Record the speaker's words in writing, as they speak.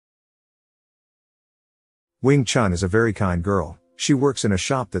Wing Chun is a very kind girl. She works in a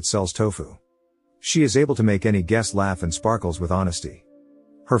shop that sells tofu. She is able to make any guest laugh and sparkles with honesty.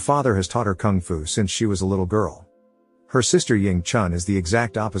 Her father has taught her kung fu since she was a little girl. Her sister Ying Chun is the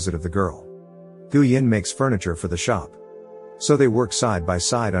exact opposite of the girl. Gu Yin makes furniture for the shop. So they work side by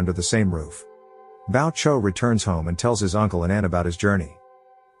side under the same roof. Bao Cho returns home and tells his uncle and aunt about his journey.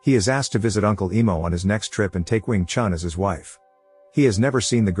 He is asked to visit Uncle Emo on his next trip and take Wing Chun as his wife. He has never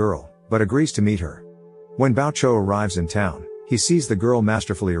seen the girl, but agrees to meet her. When Bao Cho arrives in town, he sees the girl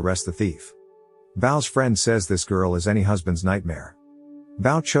masterfully arrest the thief. Bao's friend says this girl is any husband's nightmare.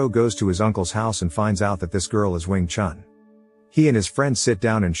 Bao Cho goes to his uncle's house and finds out that this girl is Wing Chun. He and his friend sit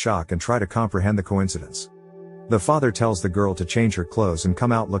down in shock and try to comprehend the coincidence. The father tells the girl to change her clothes and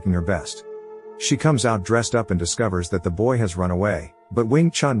come out looking her best. She comes out dressed up and discovers that the boy has run away, but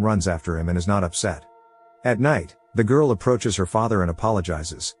Wing Chun runs after him and is not upset. At night, the girl approaches her father and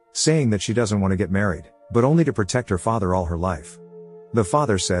apologizes, saying that she doesn't want to get married, but only to protect her father all her life. The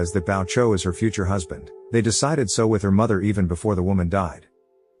father says that Bao Cho is her future husband. They decided so with her mother even before the woman died.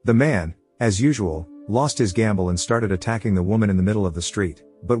 The man, as usual, lost his gamble and started attacking the woman in the middle of the street,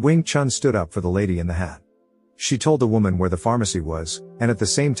 but Wing Chun stood up for the lady in the hat. She told the woman where the pharmacy was, and at the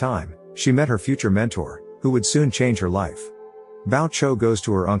same time, she met her future mentor, who would soon change her life. Bao Cho goes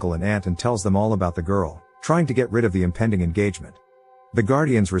to her uncle and aunt and tells them all about the girl, trying to get rid of the impending engagement. The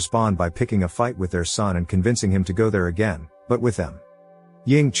guardians respond by picking a fight with their son and convincing him to go there again, but with them.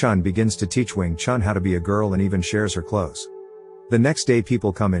 Ying Chun begins to teach Wing Chun how to be a girl and even shares her clothes. The next day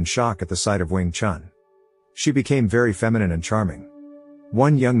people come in shock at the sight of Wing Chun. She became very feminine and charming.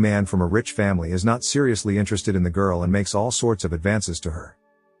 One young man from a rich family is not seriously interested in the girl and makes all sorts of advances to her.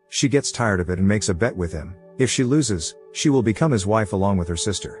 She gets tired of it and makes a bet with him. If she loses, she will become his wife along with her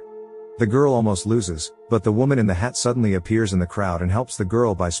sister. The girl almost loses, but the woman in the hat suddenly appears in the crowd and helps the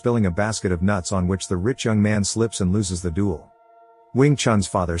girl by spilling a basket of nuts on which the rich young man slips and loses the duel. Wing Chun's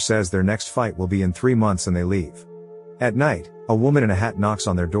father says their next fight will be in 3 months and they leave. At night, a woman in a hat knocks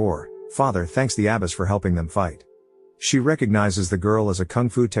on their door. Father thanks the abbess for helping them fight. She recognizes the girl as a kung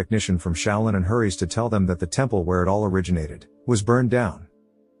fu technician from Shaolin and hurries to tell them that the temple where it all originated was burned down.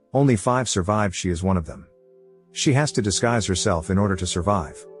 Only 5 survived. She is one of them. She has to disguise herself in order to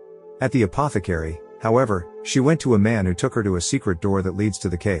survive. At the apothecary, however, she went to a man who took her to a secret door that leads to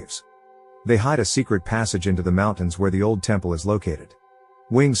the caves. They hide a secret passage into the mountains where the old temple is located.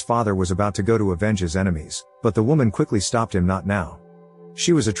 Wing's father was about to go to avenge his enemies, but the woman quickly stopped him. Not now.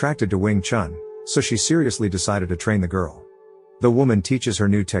 She was attracted to Wing Chun, so she seriously decided to train the girl. The woman teaches her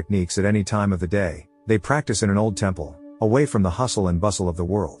new techniques at any time of the day. They practice in an old temple, away from the hustle and bustle of the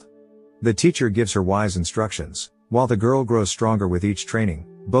world. The teacher gives her wise instructions, while the girl grows stronger with each training,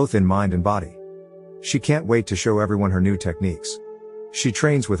 both in mind and body. She can't wait to show everyone her new techniques. She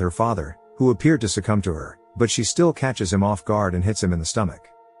trains with her father, who appeared to succumb to her, but she still catches him off guard and hits him in the stomach.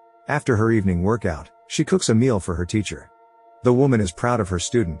 After her evening workout, she cooks a meal for her teacher. The woman is proud of her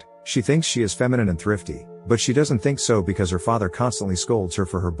student. She thinks she is feminine and thrifty, but she doesn't think so because her father constantly scolds her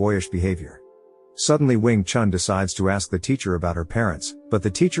for her boyish behavior. Suddenly Wing Chun decides to ask the teacher about her parents, but the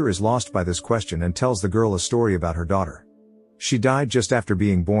teacher is lost by this question and tells the girl a story about her daughter. She died just after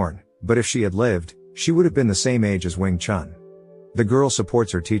being born, but if she had lived, she would have been the same age as Wing Chun. The girl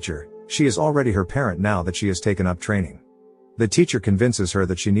supports her teacher. She is already her parent now that she has taken up training. The teacher convinces her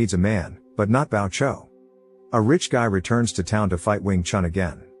that she needs a man, but not Bao Cho. A rich guy returns to town to fight Wing Chun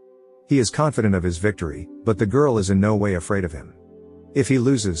again. He is confident of his victory, but the girl is in no way afraid of him. If he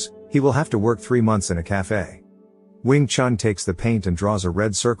loses, he will have to work 3 months in a cafe. Wing Chun takes the paint and draws a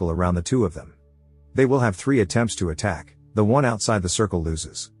red circle around the two of them. They will have 3 attempts to attack. The one outside the circle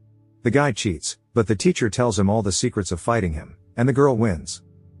loses. The guy cheats, but the teacher tells him all the secrets of fighting him, and the girl wins.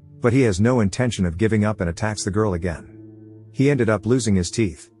 But he has no intention of giving up and attacks the girl again. He ended up losing his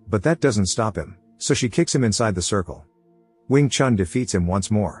teeth, but that doesn't stop him, so she kicks him inside the circle. Wing Chun defeats him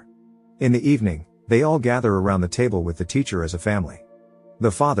once more. In the evening, they all gather around the table with the teacher as a family.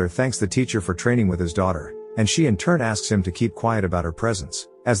 The father thanks the teacher for training with his daughter, and she in turn asks him to keep quiet about her presence,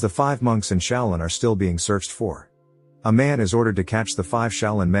 as the 5 monks in Shaolin are still being searched for. A man is ordered to catch the 5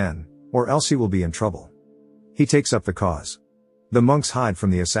 Shaolin men, or else he will be in trouble. He takes up the cause. The monks hide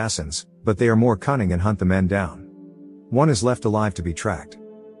from the assassins, but they are more cunning and hunt the men down. One is left alive to be tracked.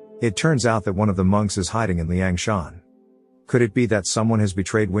 It turns out that one of the monks is hiding in Liangshan. Could it be that someone has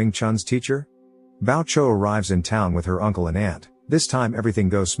betrayed Wing Chun's teacher? Bao Cho arrives in town with her uncle and aunt. This time everything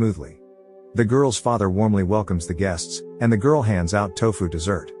goes smoothly. The girl's father warmly welcomes the guests, and the girl hands out tofu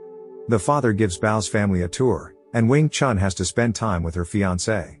dessert. The father gives Bao's family a tour, and Wing Chun has to spend time with her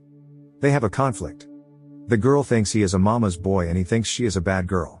fiancé. They have a conflict. The girl thinks he is a mama's boy and he thinks she is a bad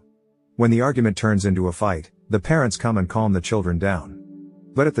girl. When the argument turns into a fight, the parents come and calm the children down.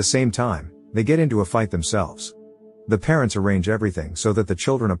 But at the same time, they get into a fight themselves. The parents arrange everything so that the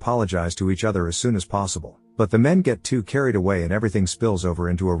children apologize to each other as soon as possible, but the men get too carried away and everything spills over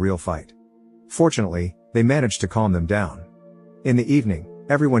into a real fight. Fortunately, they manage to calm them down. In the evening,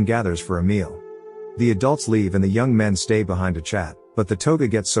 everyone gathers for a meal. The adults leave and the young men stay behind to chat, but the toga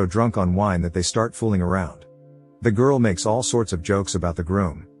gets so drunk on wine that they start fooling around. The girl makes all sorts of jokes about the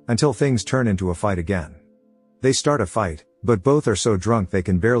groom, until things turn into a fight again. They start a fight, but both are so drunk they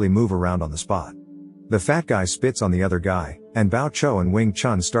can barely move around on the spot. The fat guy spits on the other guy, and Bao Cho and Wing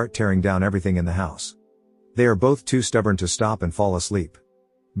Chun start tearing down everything in the house. They are both too stubborn to stop and fall asleep.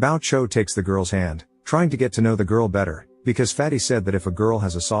 Bao Cho takes the girl's hand, trying to get to know the girl better, because Fatty said that if a girl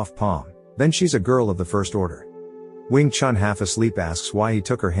has a soft palm, then she's a girl of the first order. Wing Chun half asleep asks why he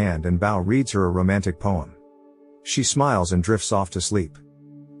took her hand and Bao reads her a romantic poem. She smiles and drifts off to sleep.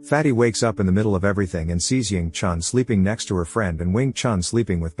 Fatty wakes up in the middle of everything and sees Ying Chun sleeping next to her friend and Wing Chun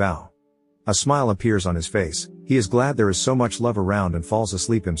sleeping with Bao. A smile appears on his face, he is glad there is so much love around and falls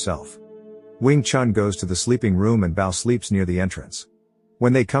asleep himself. Wing Chun goes to the sleeping room and Bao sleeps near the entrance.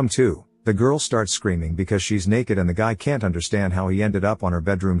 When they come to, the girl starts screaming because she's naked and the guy can't understand how he ended up on her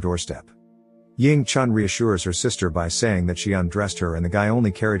bedroom doorstep. Ying Chun reassures her sister by saying that she undressed her and the guy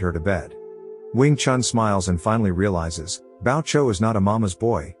only carried her to bed. Wing Chun smiles and finally realizes, Bao Cho is not a mama's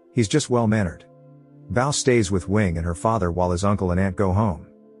boy, he's just well-mannered. Bao stays with Wing and her father while his uncle and aunt go home.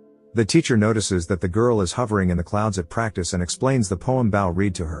 The teacher notices that the girl is hovering in the clouds at practice and explains the poem Bao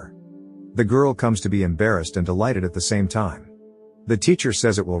read to her. The girl comes to be embarrassed and delighted at the same time. The teacher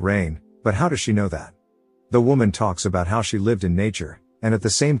says it will rain, but how does she know that? The woman talks about how she lived in nature, and at the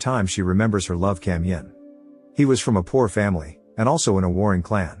same time she remembers her love Cam Yin. He was from a poor family, and also in a warring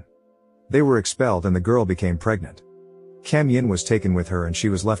clan. They were expelled and the girl became pregnant. Cam Yin was taken with her and she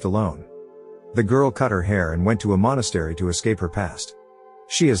was left alone. The girl cut her hair and went to a monastery to escape her past.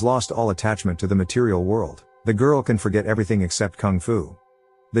 She has lost all attachment to the material world. The girl can forget everything except Kung Fu.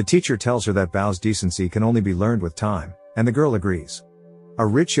 The teacher tells her that Bao's decency can only be learned with time, and the girl agrees. A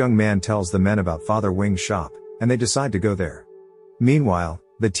rich young man tells the men about Father Wing's shop, and they decide to go there. Meanwhile,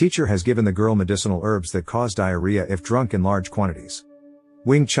 the teacher has given the girl medicinal herbs that cause diarrhea if drunk in large quantities.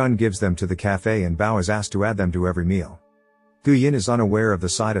 Wing Chun gives them to the cafe and Bao is asked to add them to every meal. Gu Yin is unaware of the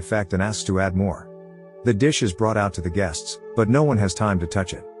side effect and asks to add more. The dish is brought out to the guests, but no one has time to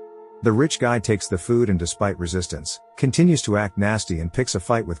touch it. The rich guy takes the food and despite resistance, continues to act nasty and picks a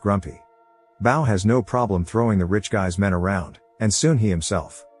fight with Grumpy. Bao has no problem throwing the rich guy's men around, and soon he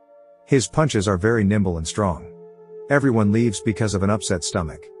himself. His punches are very nimble and strong. Everyone leaves because of an upset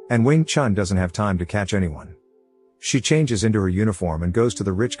stomach, and Wing Chun doesn't have time to catch anyone. She changes into her uniform and goes to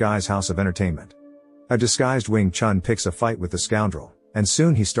the rich guy's house of entertainment. A disguised Wing Chun picks a fight with the scoundrel, and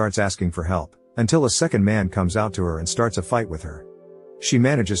soon he starts asking for help, until a second man comes out to her and starts a fight with her. She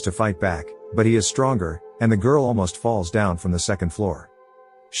manages to fight back, but he is stronger, and the girl almost falls down from the second floor.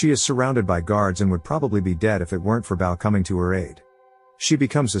 She is surrounded by guards and would probably be dead if it weren't for Bao coming to her aid. She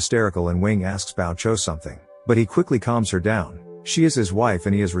becomes hysterical and Wing asks Bao Cho something, but he quickly calms her down. She is his wife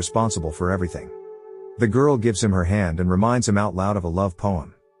and he is responsible for everything. The girl gives him her hand and reminds him out loud of a love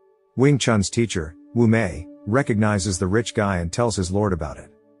poem. Wing Chun's teacher, Wu Mei, recognizes the rich guy and tells his lord about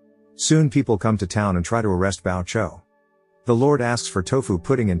it. Soon people come to town and try to arrest Bao Cho. The lord asks for tofu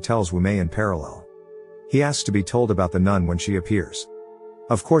pudding and tells Wu Mei in parallel. He asks to be told about the nun when she appears.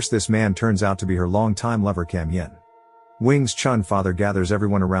 Of course this man turns out to be her long-time lover Cam Yin. Wing's Chun father gathers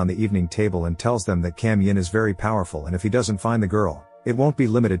everyone around the evening table and tells them that Cam Yin is very powerful and if he doesn't find the girl, it won't be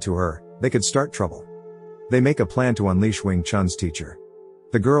limited to her, they could start trouble. They make a plan to unleash Wing Chun's teacher.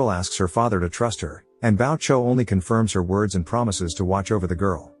 The girl asks her father to trust her, and Bao Cho only confirms her words and promises to watch over the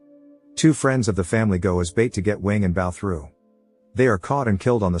girl. Two friends of the family go as bait to get Wing and Bao through. They are caught and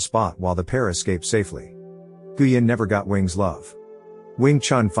killed on the spot while the pair escape safely. Gu Yin never got Wing's love. Wing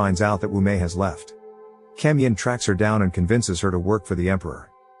Chun finds out that Wu Mei has left. Cam Yin tracks her down and convinces her to work for the emperor.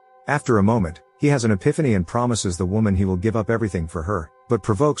 After a moment, he has an epiphany and promises the woman he will give up everything for her, but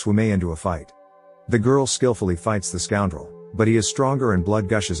provokes Wu Mei into a fight. The girl skillfully fights the scoundrel, but he is stronger and blood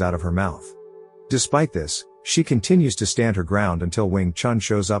gushes out of her mouth. Despite this, she continues to stand her ground until Wing Chun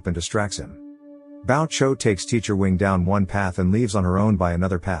shows up and distracts him. Bao Cho takes teacher Wing down one path and leaves on her own by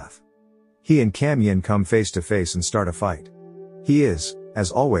another path. He and Cam Yin come face to face and start a fight. He is,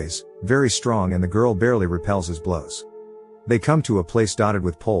 as always, very strong and the girl barely repels his blows. They come to a place dotted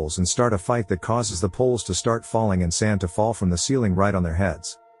with poles and start a fight that causes the poles to start falling and sand to fall from the ceiling right on their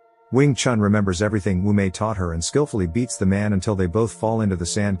heads. Wing Chun remembers everything Wu Mei taught her and skillfully beats the man until they both fall into the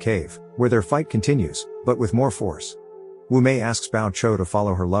sand cave, where their fight continues, but with more force. Wu Mei asks Bao Cho to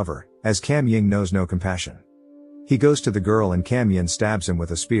follow her lover, as Cam Ying knows no compassion. He goes to the girl and Cam Yin stabs him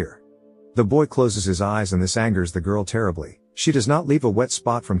with a spear. The boy closes his eyes and this angers the girl terribly. She does not leave a wet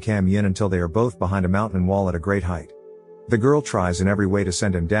spot from Cam Yin until they are both behind a mountain wall at a great height. The girl tries in every way to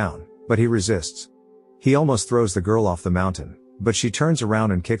send him down, but he resists. He almost throws the girl off the mountain, but she turns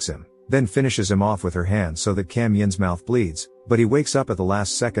around and kicks him, then finishes him off with her hand so that Cam Yin's mouth bleeds, but he wakes up at the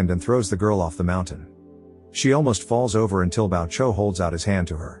last second and throws the girl off the mountain. She almost falls over until Bao Cho holds out his hand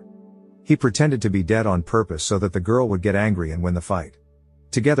to her. He pretended to be dead on purpose so that the girl would get angry and win the fight.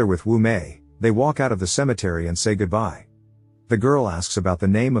 Together with Wu Mei, they walk out of the cemetery and say goodbye. The girl asks about the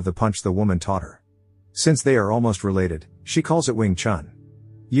name of the punch the woman taught her. Since they are almost related, she calls it Wing Chun.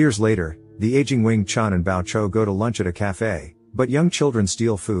 Years later, the aging Wing Chun and Bao Cho go to lunch at a cafe, but young children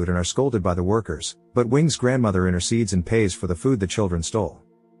steal food and are scolded by the workers, but Wing's grandmother intercedes and pays for the food the children stole.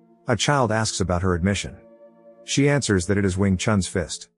 A child asks about her admission. She answers that it is Wing Chun's fist.